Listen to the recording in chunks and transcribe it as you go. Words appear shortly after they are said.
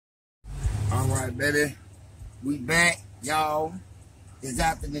Alright, baby. We back, y'all. It's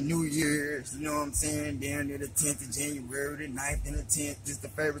after the New Year's, you know what I'm saying? Down to the 10th of January, the 9th and the 10th. This the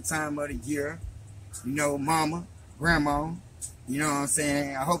favorite time of the year. You know, mama, grandma, you know what I'm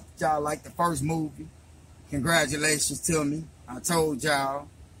saying? I hope y'all like the first movie. Congratulations to me. I told y'all.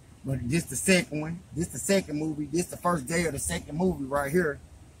 But this the second one. This the second movie. This the first day of the second movie right here.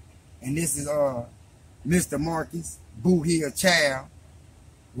 And this is Mr.Marcus, Bootheel child,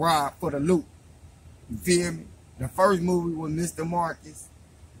 ride for the loop. You feel me? The first movie was Mr.Marcus,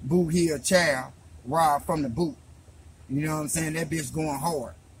 Bootheel child, ride from the boot. You know what I'm saying? That bitch going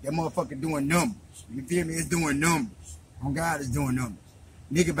hard. That motherfucker doing numbers. You feel me? It's doing numbers. On God, it's doing numbers.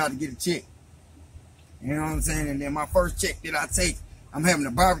 Nigga about to get a check. You know what I'm saying? And then my first check that I take, I'm having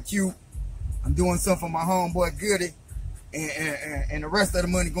a barbecue. I'm doing something for my homeboy Goody. And the rest of the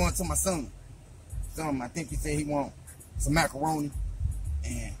money going to my son. I think he said he want some macaroni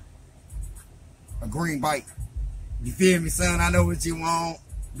and a green bite. You feel me, son? I know what you want.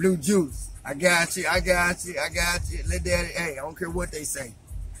 Blue juice. I got you. I got you. I got you. Let daddy, hey, I don't care what they say.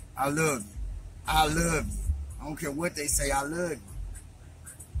 I love you. I love you. I don't care what they say. I love you.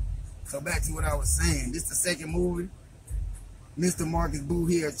 So back to what I was saying. This the second movie. Mr.Marcus,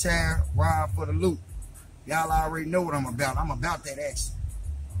 Bootheel child, ride for the loop. Y'all already know what I'm about. I'm about that action.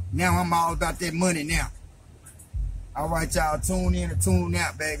 Now I'm all about that money now. All right, y'all, tune in or tune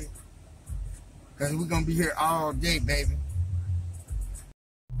out, baby. Because we're going to be here all day, baby.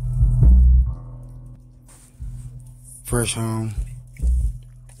 Fresh home.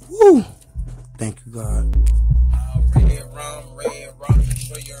 Woo! Thank you, God.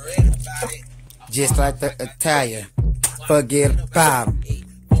 Just like the Italian. Forget about him.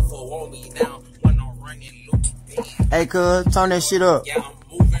 Hey, cuz, turn that shit up.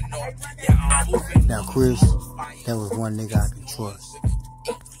 Now, Chris, that was one nigga I can trust.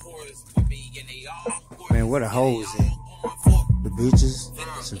 Man, where the hoes at? The bitches,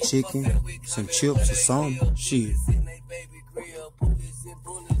 some chicken, some chips or something. Shit.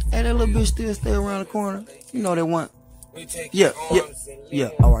 Hey, that little bitch still stay around the corner. You know they want. Yeah,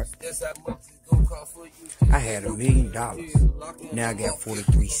 alright. I had $1 million. Now I got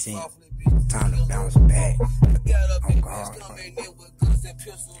 43 cents. Time to bounce back. Oh God.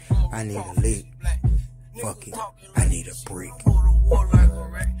 I need a lick. Fuck it. I need a brick.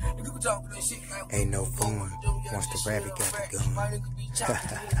 Ain't no fun once the rabbit got the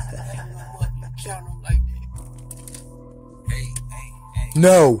gun.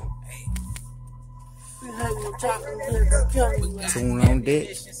 No. Tune on that.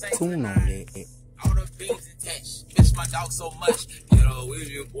 Tune on that. All the beans attached. Miss my dog so much. You know, we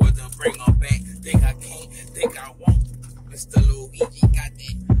your boy to bring her back. Think I can't, think I won't. Mr. Luigi got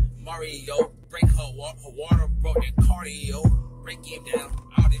that Mario. Break her water, broke that cardio. Break him down.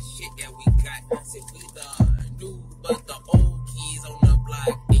 All this shit that we got. Since we the new, but the old kids on the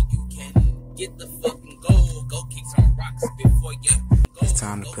block. Think you can get the fucking goal. Go kick some rocks before you go. It's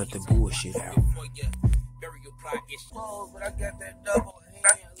time to cut the bullshit out.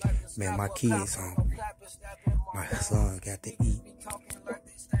 Man, my kids hungry. My son got to eat.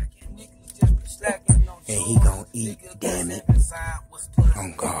 And he gon' eat, damn it.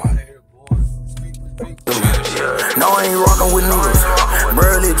 On God. No, I ain't rockin' with niggas.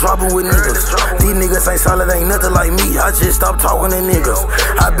 Barely dropping with niggas. These niggas ain't solid, ain't nothing like me. I just stopped talking to niggas.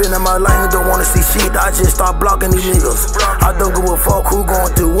 I been in my lane and don't wanna see shit. I just stopped blocking these niggas. I don't give a fuck who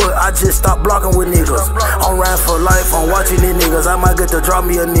going through what. I just stopped blocking with niggas. I'm riding for life, I'm watching these niggas. I might get to drop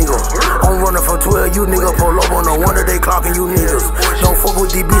me a nigga. I'm running from 12, you nigga pull up on no wonder they clocking you niggas. Don't fuck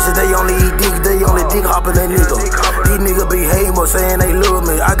with these bitches, they only eat dick, they only dick hopping that nigga. These niggas behave but saying they love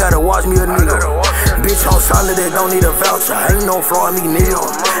me. I gotta watch me a nigga. Bitch on solid that don't need a voucher. Ain't no flaw in me, nigga.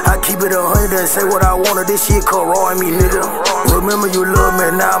 I keep it 100 and say what I wanted. This shit cut raw in me, nigga. Remember you love me,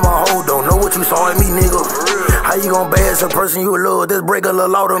 now I'm a hoe. Don't know what you saw in me, nigga. How you gon' bash a person you love? Just break a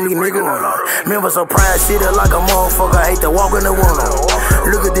little out on me, nigga. Remember surprise shit like a motherfucker. I hate to walk in the window.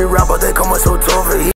 Look at this rapper, they come up so tough.